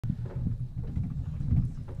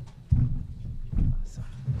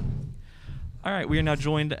All right, we are now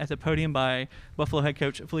joined at the podium by Buffalo head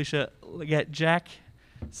coach Felisha Legette-Jack,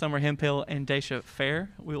 Summer Hemphill and Dyaisha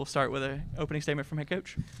Fair. We will start with an opening statement from head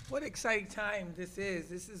coach. What an exciting time this is.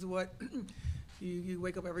 This is what you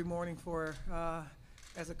wake up every morning for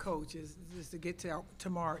as a coach, is to get to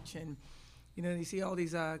March. And, you know, you see all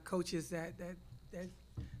these coaches that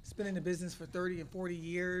it's been in the business for 30 and 40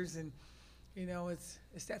 years, and you know, it's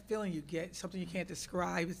that feeling you get, something you can't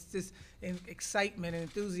describe. It's this excitement and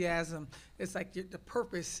enthusiasm. It's like the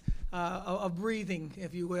purpose of breathing,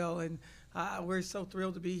 if you will. And we're so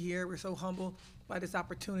thrilled to be here. We're so humbled by this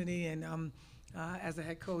opportunity, and as a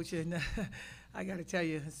head coach, and I got to tell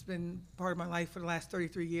you, it's been part of my life for the last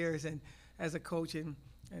 33 years, and as a coach and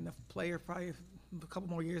a player, probably a couple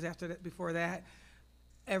more years after that. Before that,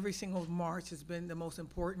 every single March has been the most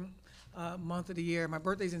important month of the year. My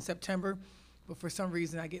birthday's in September, but for some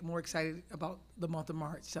reason I get more excited about the month of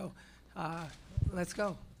March. So let's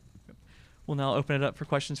go. We'll now open it up for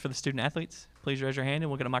questions for the student athletes. Please raise your hand and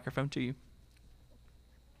we'll get a microphone to you.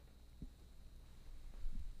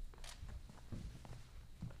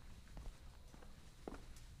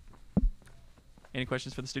 Any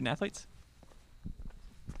questions for the student athletes?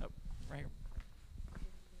 Oh, right here.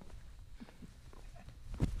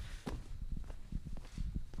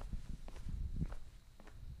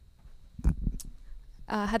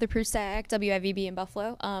 Heather Prusak, WIVB in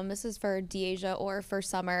Buffalo. This is for Dyaisha or for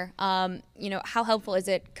Summer. You know, how helpful is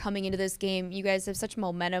it coming into this game? You guys have such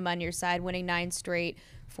momentum on your side, winning 9 straight,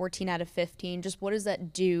 14 out of 15. Just what does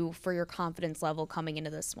that do for your confidence level coming into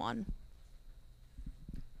this one?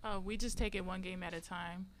 We just take it one game at a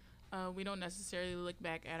time. We don't necessarily look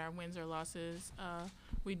back at our wins or losses.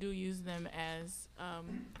 We do use them as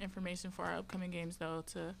information for our upcoming games, though,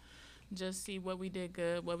 to just see what we did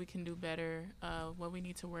good, what we can do better, what we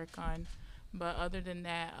need to work on. But other than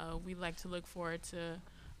that, we like to look forward to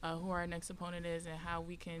who our next opponent is and how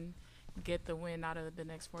we can get the win out of the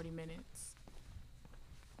next 40 minutes.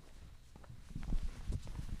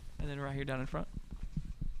 And then right here down in front.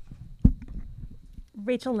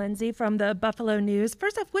 Rachel Lindsay from the Buffalo News.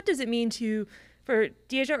 First off, what does it mean for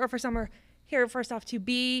Dyaisha or for Summer here, first off, to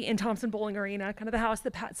be in Thompson Bowling Arena, kind of the house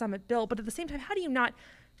that Pat Summitt built, but at the same time, how do you not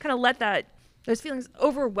kind of let those feelings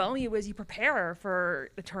overwhelm you as you prepare for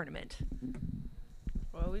the tournament?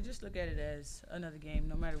 Well, we just look at it as another game,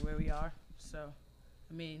 no matter where we are. So,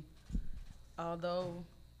 I mean, although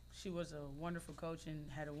she was a wonderful coach and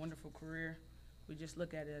had a wonderful career, we just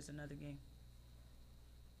look at it as another game.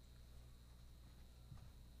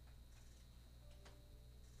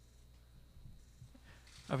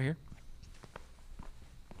 Over here.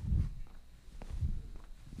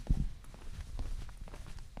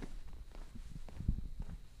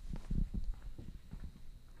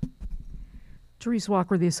 Therese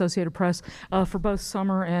Walker, the Associated Press, for both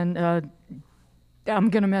Summer and I'm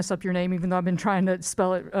going to mess up your name, even though I've been trying to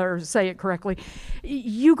spell it or say it correctly.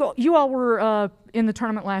 You all were in the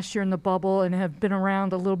tournament last year in the bubble and have been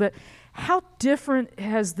around a little bit. How different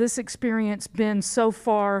has this experience been so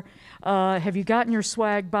far? Have you gotten your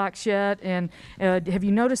swag box yet? And have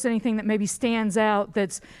you noticed anything that maybe stands out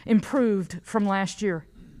that's improved from last year?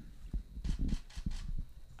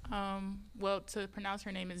 Well, to pronounce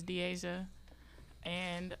her name is Dyaisha.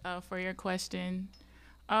 And for your question,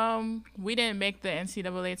 we didn't make the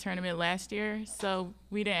NCAA tournament last year, so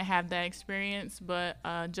we didn't have that experience. But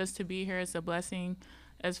just to be here is a blessing.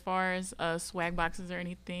 As far as swag boxes or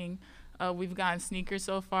anything, we've gotten sneakers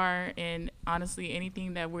so far, and honestly,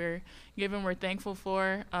 anything that we're given, we're thankful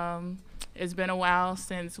for. It's been a while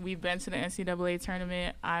since we've been to the NCAA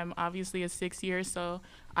tournament. I'm obviously a 6th year, so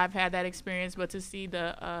I've had that experience, but to see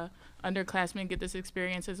the underclassmen get this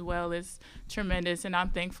experience as well is tremendous, and I'm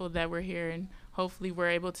thankful that we're here, and hopefully we're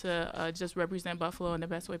able to just represent Buffalo in the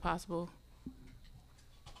best way possible.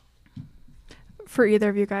 For either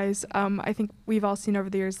of you guys, I think we've all seen over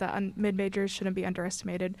the years that mid-majors shouldn't be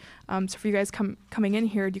underestimated. So for you guys coming in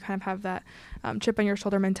here, do you kind of have that chip on your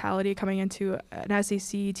shoulder mentality coming into an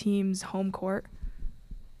SEC team's home court?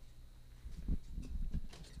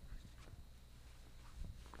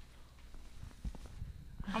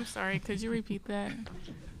 I'm sorry, could you repeat that?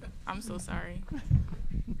 I'm so sorry.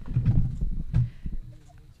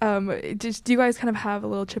 Just do you guys kind of have a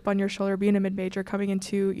little chip on your shoulder being a mid-major coming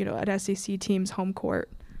into, you know, an SEC team's home court?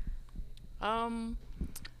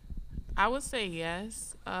 I would say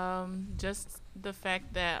yes. Just the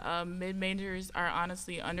fact that mid-majors are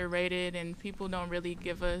honestly underrated and people don't really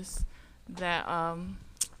give us that,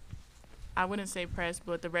 I wouldn't say press,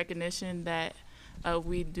 but the recognition that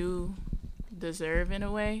we do deserve in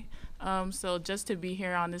a way. So just to be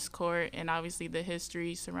here on this court and obviously the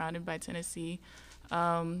history surrounded by Tennessee,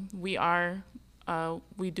 We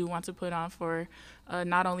do want to put on for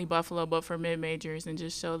not only Buffalo but for mid-majors and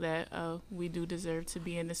just show that we do deserve to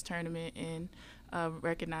be in this tournament and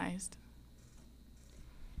recognized.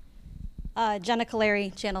 Jenna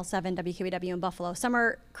Caleri, Channel 7, WKBW in Buffalo.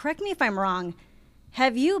 Summer, correct me if I'm wrong.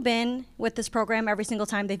 Have you been with this program every single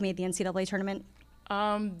time they've made the NCAA tournament?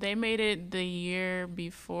 They made it the year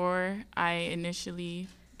before I initially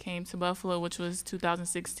came to Buffalo, which was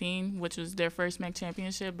 2016, which was their first MAC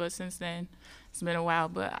championship. But since then, it's been a while,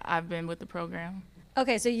 but I've been with the program.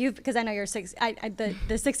 Okay, so because I know you're the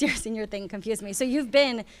 6-year senior thing confused me. So you've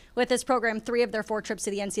been with this program 3 of their 4 trips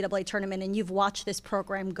to the NCAA tournament, and you've watched this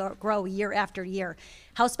program grow year after year.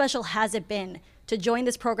 How special has it been to join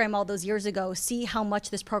this program all those years ago, see how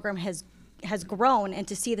much this program has grown, and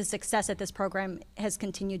to see the success that this program has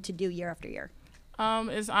continued to do year after year?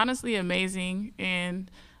 It's honestly amazing, and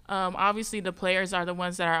obviously the players are the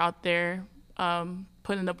ones that are out there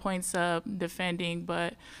putting the points up, defending,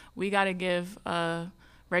 but we got to give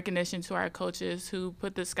recognition to our coaches who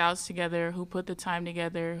put the scouts together, who put the time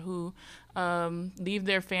together, who leave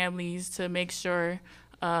their families to make sure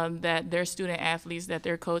that their student athletes that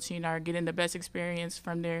they're coaching are getting the best experience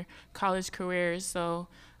from their college careers. So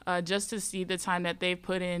just to see the time that they've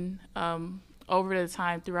put in over the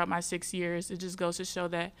time throughout my 6 years, it just goes to show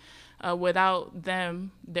that without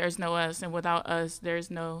them, there's no us, and without us,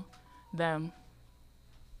 there's no them.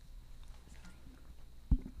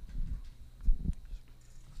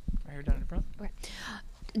 Right here down in front. Okay.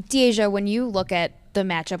 Dyaisha, when you look at the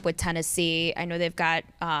matchup with Tennessee, I know they've got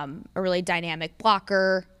a really dynamic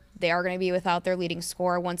blocker. They are going to be without their leading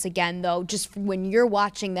scorer once again, though. Just when you're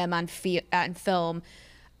watching them on film,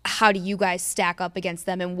 how do you guys stack up against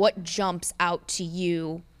them, and what jumps out to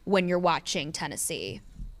you when you're watching Tennessee?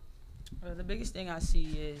 Well, the biggest thing I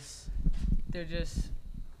see is they're just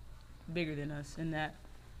bigger than us, and that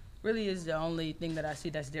really is the only thing that I see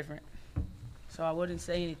that's different. So I wouldn't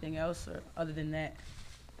say anything else other than that.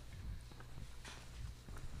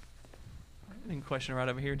 Any question right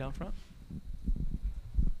over here down front?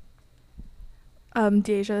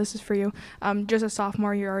 Dyaisha, this is for you. Just a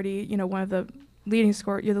sophomore, you're already, one of the leading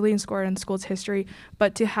scorer. You're the leading scorer in school's history.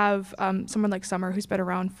 But to have someone like Summer, who's been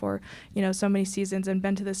around for, so many seasons and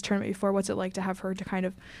been to this tournament before, what's it like to have her to kind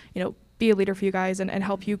of, be a leader for you guys and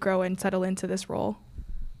help you grow and settle into this role?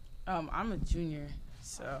 I'm a junior,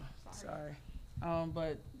 so sorry.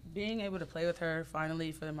 But being able to play with her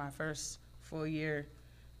finally for my first full year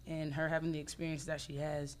and her having the experience that she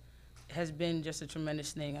has been just a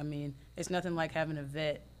tremendous thing. I mean, it's nothing like having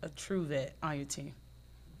a true vet on your team.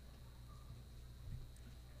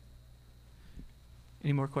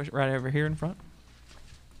 Any more questions? Right over here in front.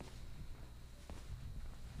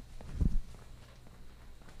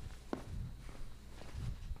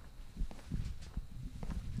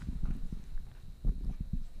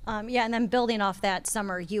 Yeah, and then building off that,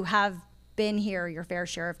 Summer, you have been here your fair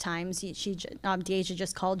share of times. Dyaisha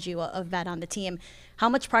just called you a vet on the team. How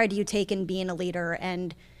much pride do you take in being a leader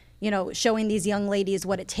and, showing these young ladies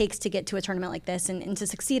what it takes to get to a tournament like this and to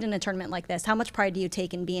succeed in a tournament like this? How much pride do you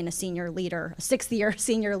take in being a senior leader, a 6th-year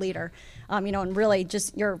senior leader, and really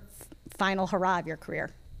just your final hurrah of your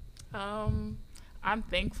career? I'm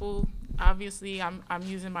thankful. Obviously, I'm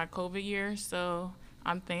using my COVID year, so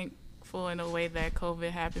I'm thankful in a way that COVID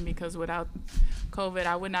happened, because without COVID,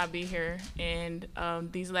 I would not be here. And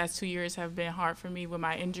these last 2 years have been hard for me with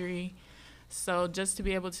my injury. So just to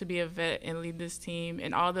be able to be a vet and lead this team,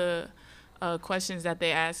 and all the questions that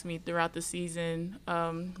they asked me throughout the season,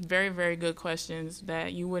 very, very good questions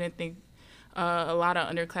that you wouldn't think a lot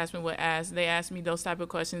of underclassmen would ask. They asked me those type of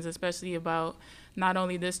questions, especially about not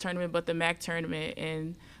only this tournament but the MAC tournament.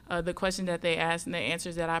 And the questions that they asked and the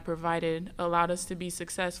answers that I provided allowed us to be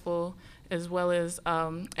successful, as well as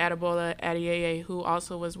Adebola Adeyeye, who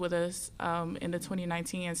also was with us in the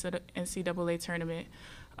 2019 NCAA tournament.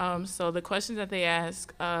 So the questions that they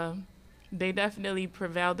asked, they definitely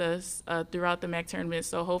prevailed us throughout the MAC tournament.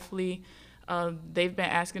 So hopefully they've been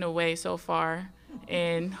asking away so far,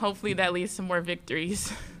 and hopefully that leads to more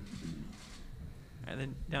victories. And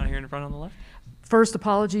then down here in the front on the left. First,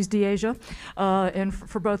 apologies, Dyaisha, and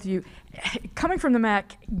for both of you. Coming from the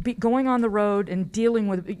MAC, going on the road and dealing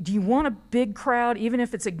with, do you want a big crowd, even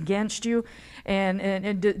if it's against you?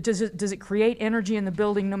 And does it create energy in the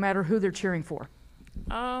building no matter who they're cheering for?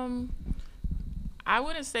 I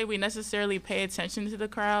wouldn't say we necessarily pay attention to the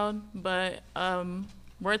crowd, but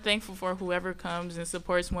we're thankful for whoever comes and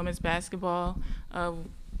supports women's basketball.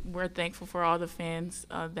 We're thankful for all the fans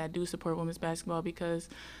that do support women's basketball, because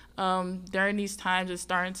during these times it's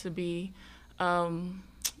starting to be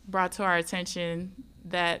brought to our attention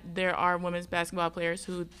that there are women's basketball players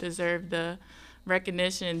who deserve the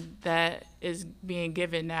recognition that is being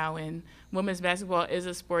given now. And women's basketball is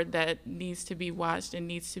a sport that needs to be watched and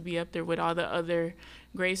needs to be up there with all the other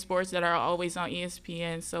great sports that are always on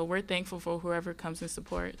ESPN. So we're thankful for whoever comes and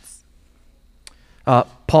supports.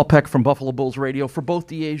 Paul Peck from Buffalo Bulls Radio. For both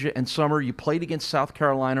Dyaisha and Summer, you played against South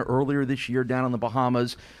Carolina earlier this year down in the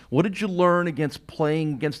Bahamas. What did you learn against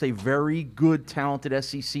playing against a very good, talented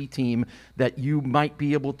SEC team that you might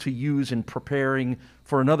be able to use in preparing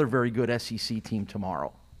for another very good SEC team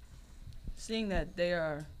tomorrow? Seeing that they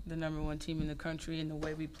are the #1 team in the country and the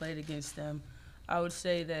way we played against them, I would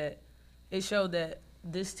say that it showed that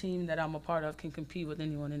this team that I'm a part of can compete with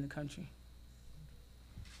anyone in the country.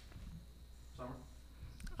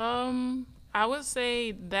 I would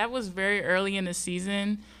say that was very early in the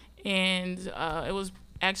season, and it was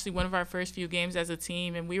actually one of our first few games as a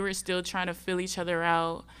team, and we were still trying to fill each other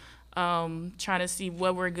out, trying to see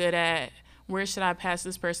what we're good at, where should I pass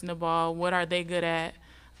this person the ball, what are they good at.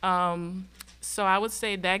 So I would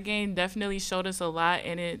say that game definitely showed us a lot,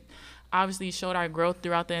 and it obviously showed our growth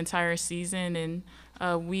throughout the entire season, and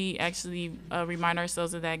we actually remind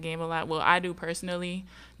ourselves of that game a lot. Well, I do personally,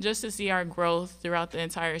 just to see our growth throughout the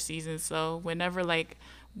entire season. So whenever, like,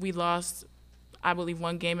 we lost, I believe,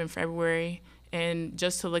 one game in February, and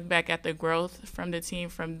just to look back at the growth from the team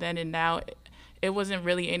from then and now, it wasn't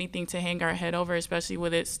really anything to hang our head over, especially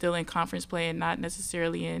with it still in conference play and not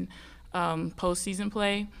necessarily in postseason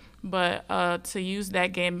play. But to use that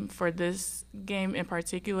game for this game in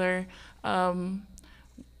particular,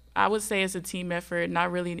 I would say it's a team effort,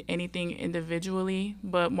 not really anything individually,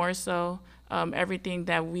 but more so everything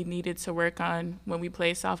that we needed to work on when we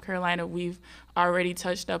played South Carolina, we've already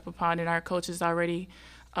touched up upon, and our coaches already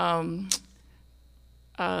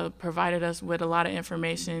provided us with a lot of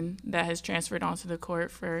information that has transferred onto the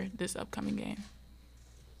court for this upcoming game.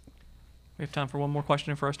 We have time for one more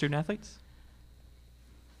question for our student athletes.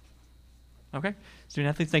 Okay. Student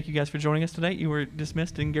athletes, thank you guys for joining us today. You were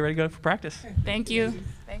dismissed and get ready to go for practice. Thank you.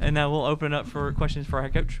 And now we'll open it up for questions for our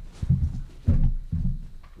head coach.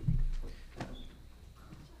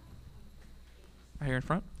 Right here in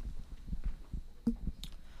front.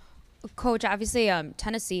 Coach, obviously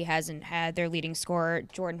Tennessee hasn't had their leading scorer,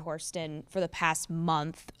 Jordan Horston, for the past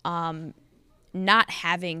month. Not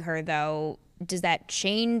having her, though, does that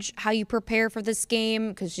change how you prepare for this game?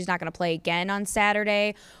 Because she's not going to play again on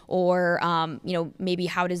Saturday. Or, maybe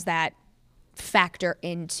how does that factor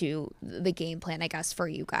into the game plan, I guess, for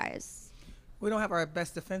you guys? We don't have our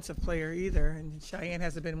best defensive player either, and Cheyenne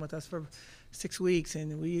hasn't been with us for 6 weeks,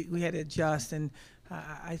 and we had to adjust. And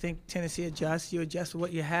I think Tennessee adjusts. You adjust with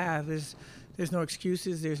what you have. There's no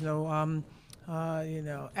excuses. There's no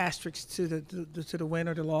asterisks to the win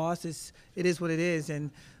or the loss. It is what it is.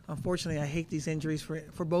 And unfortunately, I hate these injuries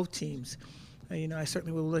for both teams. I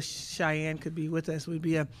certainly would wish Cheyenne could be with us. We'd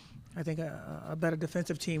be I think a better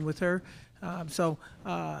defensive team with her.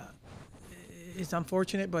 It's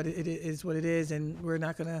unfortunate, but it is what it is, and we're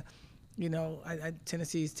not gonna.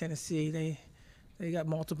 Tennessee's Tennessee. They got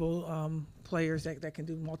multiple players that can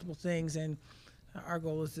do multiple things, and our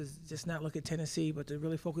goal is to just not look at Tennessee, but to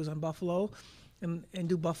really focus on Buffalo and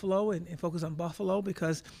do Buffalo and focus on Buffalo,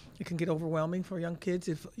 because it can get overwhelming for young kids,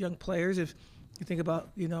 young players. If you think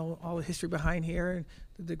about, all the history behind here and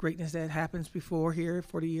the greatness that happens before here,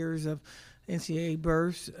 40 years of NCAA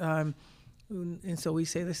births. And so we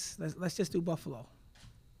say, let's just do Buffalo.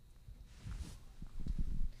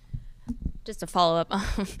 Just to follow up,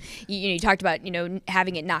 you talked about,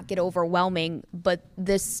 having it not get overwhelming, but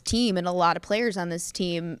this team and a lot of players on this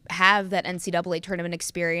team have that NCAA tournament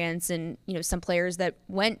experience, and, some players that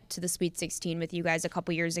went to the Sweet 16 with you guys a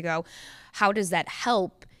couple years ago. How does that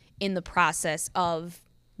help in the process of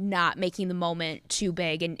not making the moment too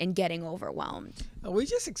big and getting overwhelmed? We're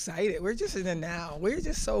just excited. We're just in the now. We're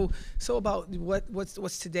just so about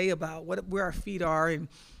what's today about, where our feet are, and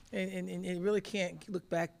it really can't look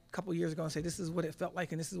back a couple years ago and say this is what it felt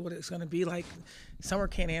like and this is what it's going to be like. Summer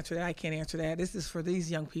can't answer that. I can't answer that. This is for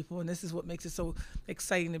these young people, and this is what makes it so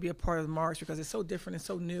exciting to be a part of the march, because it's so different and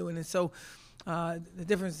so new, and it's so the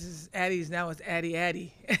difference is Addie's now is Addie.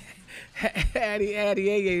 Addie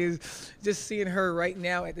is just seeing her right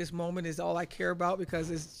now at this moment is all I care about,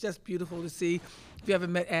 because it's just beautiful to see. If you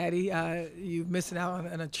haven't met Addie, you're missing out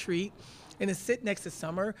on a treat. And to sit next to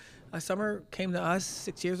Summer. Summer came to us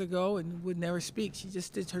 6 years ago and would never speak. She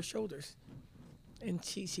just did her shoulders, and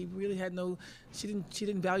she really had she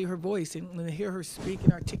didn't value her voice. And when to hear her speak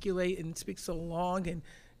and articulate and speak so long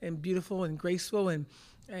and beautiful and graceful and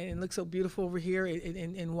look so beautiful over here,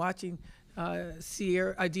 and watching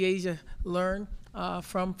Dyaisha learn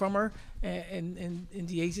from her, and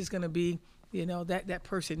Dyaisha's going to be, that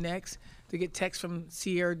person next. To get text from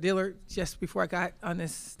Sierra Dillard just before I got on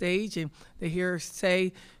this stage, and to hear her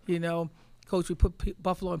say, Coach, we put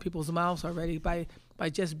Buffalo in people's mouths already by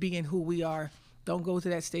just being who we are. Don't go to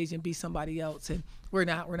that stage and be somebody else. And we're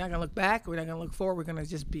not going to look back. We're not going to look forward. We're going to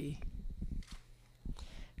just be.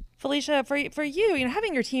 Felisha, for you,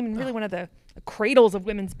 having your team in really one of the cradles of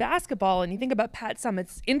women's basketball, and you think about Pat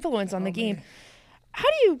Summitt's influence on the game, how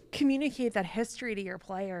do you communicate that history to your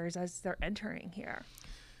players as they're entering here?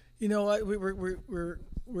 You know what,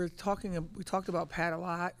 we talked about Pat a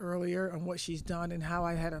lot earlier on what she's done and how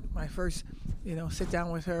I had my first, sit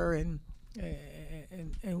down with her and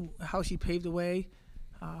how she paved the way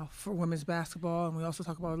for women's basketball. And we also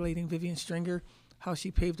talk about Lady Vivian Stringer, how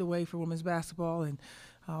she paved the way for women's basketball, and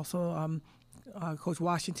also Coach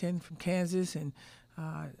Washington from Kansas, and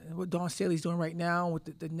what Dawn Staley's doing right now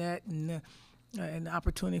with the net and the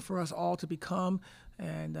opportunity for us all to become.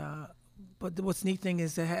 And but what's neat thing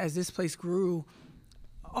is that as this place grew,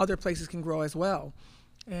 other places can grow as well.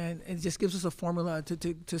 And it just gives us a formula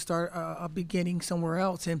to start a beginning somewhere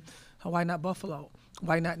else. And why not Buffalo?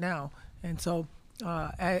 Why not now? And so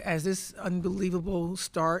as this unbelievable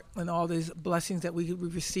start and all these blessings that we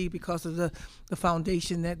receive because of the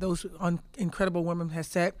foundation that those incredible women have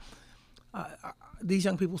set, these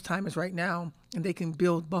young people's time is right now, and they can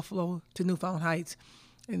build Buffalo to newfound heights.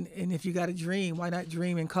 And if you got a dream, why not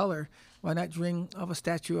dream in color? Why not dream of a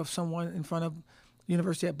statue of someone in front of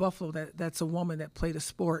University at Buffalo that's a woman that played a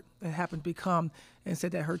sport that happened to become and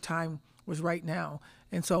said that her time was right now.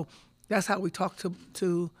 And so that's how we talk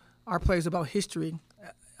to our players about history.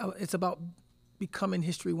 It's about becoming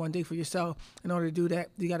history one day for yourself. In order to do that,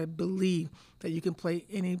 you got to believe that you can play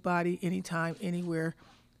anybody, anytime, anywhere,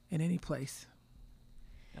 in any place.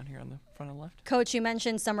 Down here on the front and left. Coach, you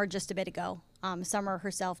mentioned Summer just a bit ago. Summer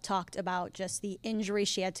herself talked about just the injury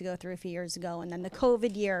she had to go through a few years ago, and then the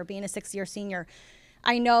COVID year, being a sixth-year senior.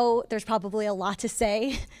 I know there's probably a lot to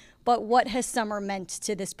say, but what has Summer meant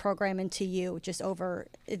to this program and to you just over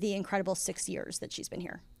the incredible 6 years that she's been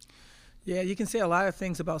here? Yeah, you can say a lot of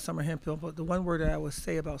things about Summer Hemphill, but the one word that I would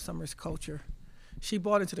say about Summer is culture. She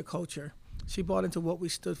bought into the culture. She bought into what we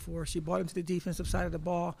stood for. She bought into the defensive side of the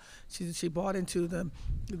ball. She bought into the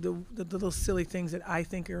little silly things that I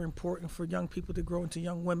think are important for young people to grow into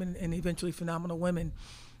young women and eventually phenomenal women.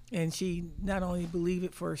 And she not only believed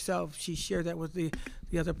it for herself, she shared that with the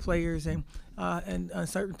other players. And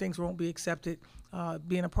certain things won't be accepted.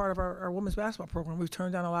 Being a part of our women's basketball program, we've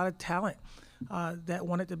turned down a lot of talent that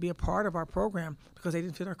wanted to be a part of our program because they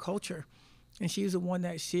didn't fit our culture. And she's the one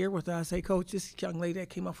that shared with us, hey, Coach, this young lady that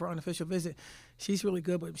came up for an unofficial visit, she's really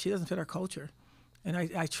good, but she doesn't fit our culture. And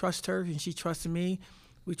I trust her, and she trusts me.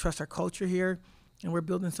 We trust our culture here, and we're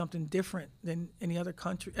building something different than any other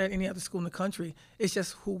country, any other school in the country. It's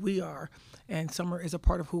just who we are, and Summer is a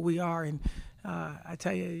part of who we are. And I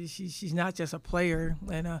tell you, she's not just a player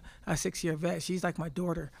and a 6-year vet. She's like my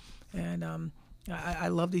daughter. And I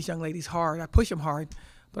love these young ladies hard. I push them hard,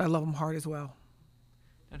 but I love them hard as well.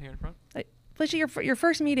 Down here in front. Felisha, your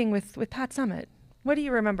first meeting with Pat Summitt, what do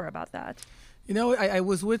you remember about that? I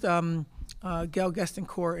was with Gail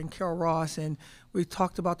Gestencourt and Carol Ross, and we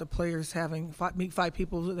talked about the players meet 5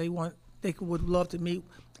 people that they would love to meet,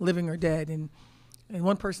 living or dead. And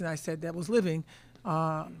one person I said that was living,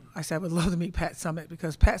 I said I would love to meet Pat Summitt,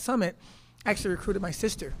 because Pat Summitt actually recruited my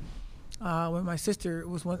sister when my sister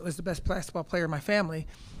was the best basketball player in my family.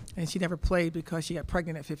 And she never played because she got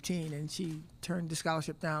pregnant at 15, and she turned the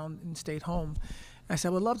scholarship down and stayed home. I said,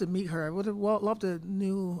 I would love to meet her. I would have loved to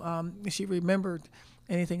know if she remembered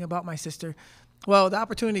anything about my sister. Well, the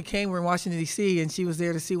opportunity came. We were in Washington, D.C., and she was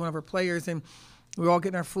there to see one of her players, and we were all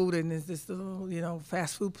getting our food in this little,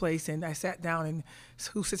 fast food place, and I sat down, and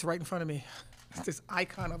who sits right in front of me? It's this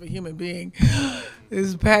icon of a human being.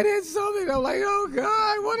 This Pat Summitt. I'm like, oh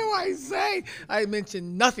God, what do I say? I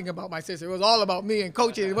mentioned nothing about my sister. It was all about me and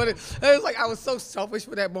coaching. It was like I was so selfish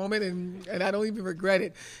for that moment, and I don't even regret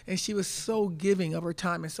it. And she was so giving of her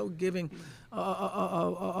time and so giving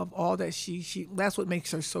of all that she. That's what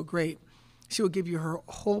makes her so great. She will give you her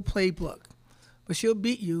whole playbook, but she'll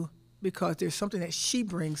beat you because there's something that she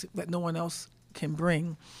brings that no one else can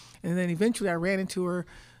bring. And then eventually I ran into her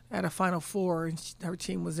at a Final Four, and her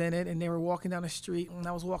team was in it, and they were walking down the street, and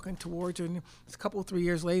I was walking towards her, and it's a 3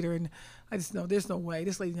 years later, and I just know there's no way.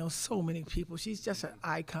 This lady knows so many people. She's just an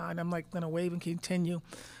icon. I'm like going to wave and continue.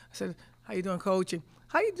 I said, how you doing, Coach? And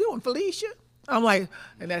how you doing, Felisha? I'm like,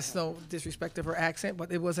 and that's no disrespect of her accent,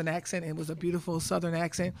 but it was an accent. It was a beautiful Southern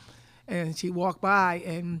accent. And she walked by,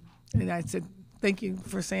 and I said, thank you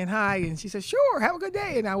for saying hi. And she said, sure, have a good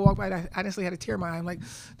day. And I walked by, and I honestly had a tear in my eye. I'm like,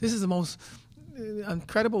 this is the most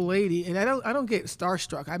incredible lady. And I don't get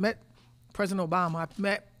starstruck. I met President Obama. I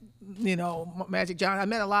met, Magic Johnson. I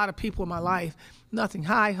met a lot of people in my life. Nothing.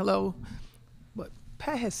 Hi, hello. But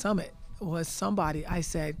Pat Head Summit was somebody I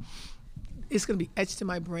said, it's going to be etched in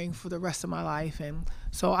my brain for the rest of my life. And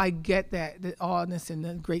so I get that, the awness and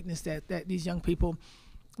the greatness that these young people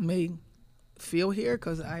may feel here,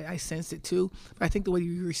 because I sense it too. But I think the way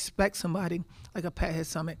you respect somebody like a Pat Head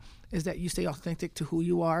Summit is that you stay authentic to who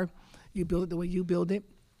you are. You build it the way you build it,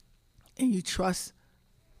 and you trust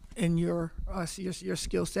in your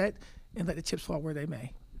skill set, and let the chips fall where they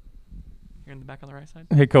may. You're in the back on the right side.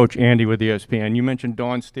 Hey, Coach, Andy with ESPN. You mentioned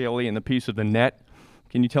Dawn Staley and the piece of the net.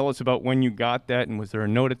 Can you tell us about when you got that, and was there a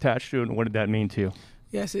note attached to it, and what did that mean to you?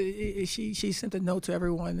 Yes, she sent a note to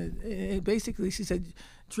everyone. Basically, she said,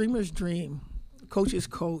 dreamers dream, coaches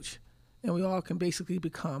coach, and we all can basically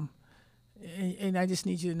become. And I just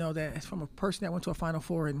need you to know that from a person that went to a Final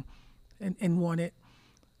Four and won it,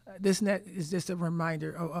 this net is just a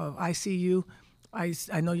reminder of I see you. I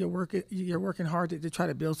know you're working hard to try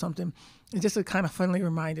to build something. It's just a kind of friendly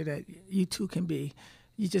reminder that you too can be.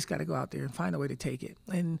 You just got to go out there and find a way to take it.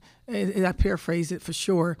 And I paraphrase it for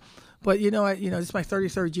sure, but it's my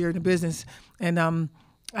 33rd year in the business, and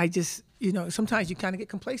I just sometimes you kind of get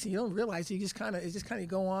complacent. You don't realize it just kind of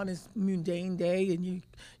go on this mundane day, and you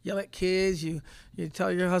yell at kids. You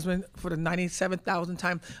tell your husband for the 97,000th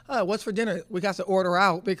time, "What's for dinner?" We got to order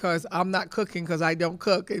out because I'm not cooking because I don't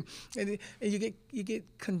cook, and you get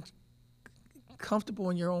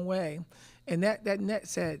comfortable in your own way, and that net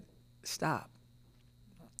said, "Stop.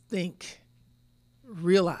 Think,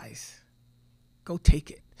 realize, go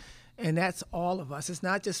take it." And that's all of us. It's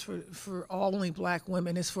not just for only black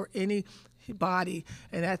women. It's for anybody.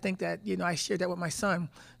 And I think that, I shared that with my son.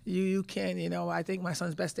 You can, I think my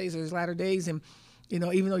son's best days are his latter days. And,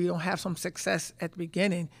 even though you don't have some success at the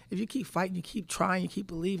beginning, if you keep fighting, you keep trying, you keep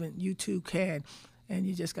believing, you too can. And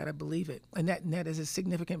you just got to believe it. And that net is a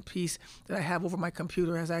significant piece that I have over my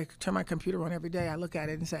computer. As I turn my computer on every day, I look at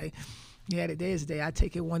it and say, yeah, today is the day I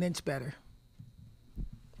take it 1 inch better.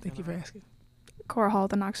 Thank you for asking. Cora Hall,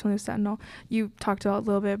 the Knoxville News Sentinel. You talked a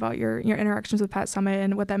little bit about your interactions with Pat Summit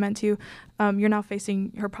and what that meant to you. You're now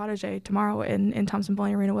facing her protege tomorrow in Thompson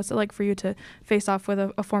Bowling Arena. What's it like for you to face off with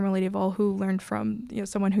a former Lady Vol who learned from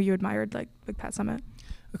someone who you admired like Pat Summit?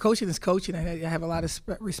 Coaching is coaching. I have a lot of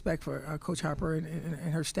respect for Coach Harper and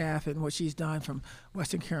her staff and what she's done from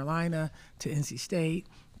Western Carolina to NC State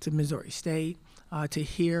to Missouri State to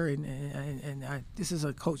here. And this is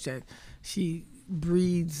a coach that she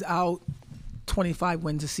breeds out 25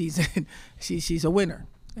 wins a season. She's a winner,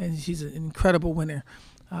 and she's an incredible winner.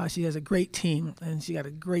 She has a great team, and she got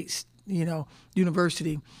a great,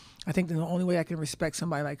 university. I think the only way I can respect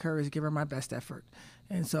somebody like her is give her my best effort.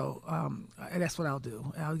 And so that's what I'll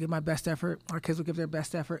do. I'll give my best effort. Our kids will give their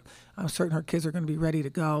best effort. I'm certain her kids are going to be ready to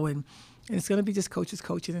go. And it's going to be just coaches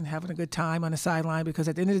coaching and having a good time on the sideline, because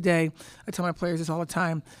at the end of the day, I tell my players this all the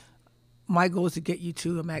time, my goal is to get you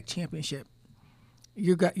to a MAC championship.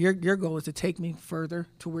 Your goal is to take me further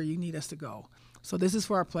to where you need us to go. So this is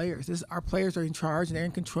for our players. Our players are in charge and they're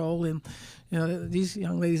in control. And these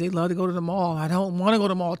young ladies, they love to go to the mall. I don't want to go to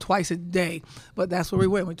the mall twice a day, but that's where we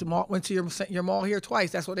went. Went to your mall here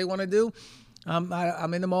twice. That's what they want to do.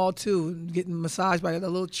 I'm in the mall too, getting massaged by the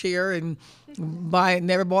little chair and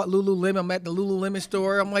never bought Lululemon. I'm at the Lululemon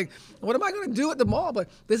store. I'm like, what am I going to do at the mall? But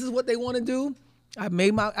this is what they want to do. I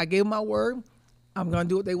gave them my word. I'm going to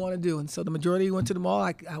do what they want to do. And so the majority went to the mall.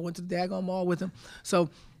 I went to the daggone mall with them. So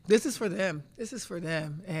this is for them. This is for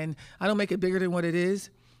them. And I don't make it bigger than what it is.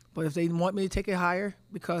 But if they want me to take it higher,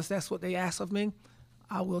 because that's what they ask of me,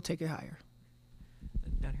 I will take it higher.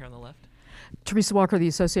 Down here on the left. Teresa Walker, the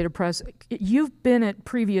Associated Press. You've been at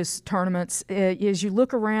previous tournaments. As you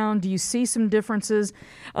look around, do you see some differences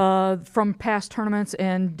from past tournaments?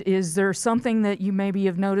 And is there something that you maybe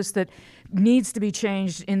have noticed that needs to be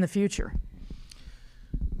changed in the future?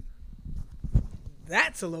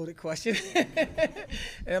 That's a loaded question.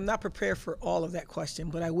 And I'm not prepared for all of that question,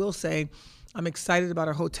 but I will say I'm excited about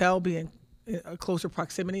our hotel being a closer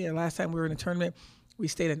proximity. And last time we were in a tournament, we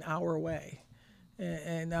stayed an hour away.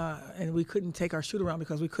 And we couldn't take our shoot around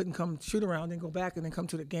because we couldn't come shoot around and go back and then come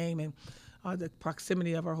to the game. And the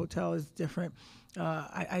proximity of our hotel is different.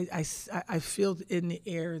 I feel in the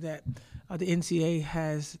air that the NCAA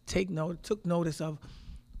has took notice of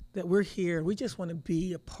that we're here. We just want to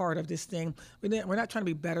be a part of this thing. We're not trying to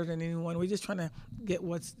be better than anyone. We're just trying to get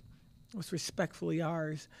what's respectfully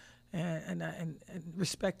ours and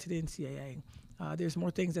respect to the NCAA. There's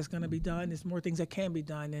more things that's going to be done. There's more things that can be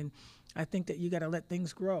done. And I think that you got to let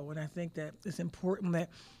things grow. And I think that it's important that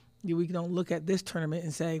we don't look at this tournament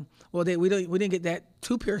and say, well, we didn't get that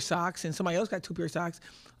 2 pair of socks and somebody else got 2 pair of socks.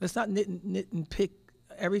 Let's not knit and pick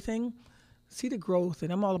everything. See the growth.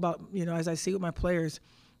 And I'm all about, as I see with my players,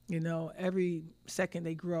 every second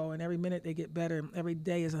they grow and every minute they get better. Every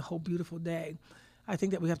day is a whole beautiful day. I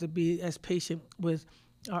think that we have to be as patient with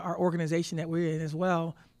our organization that we're in as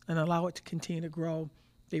well and allow it to continue to grow.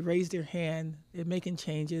 They raise their hand. They're making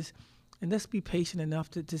changes. And let's be patient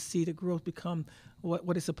enough to see the growth become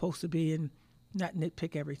what it's supposed to be and not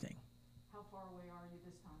nitpick everything. How far away are you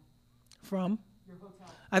this time? From? Your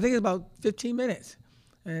hotel. I think it's about 15 minutes.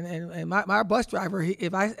 And my bus driver,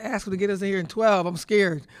 if I ask him to get us in here in 12, I'm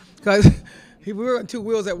scared. Because we were on 2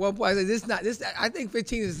 wheels at one point. I said, I think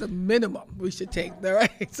 15 is the minimum we should take. All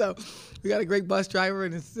right? So we got a great bus driver,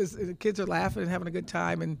 and the kids are laughing and having a good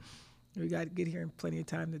time. And we got to get here in plenty of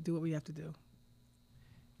time to do what we have to do.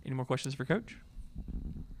 Any more questions for Coach?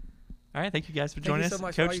 All right, thank you guys for joining us. Thank you so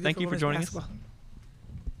much. Coach, thank you for joining us.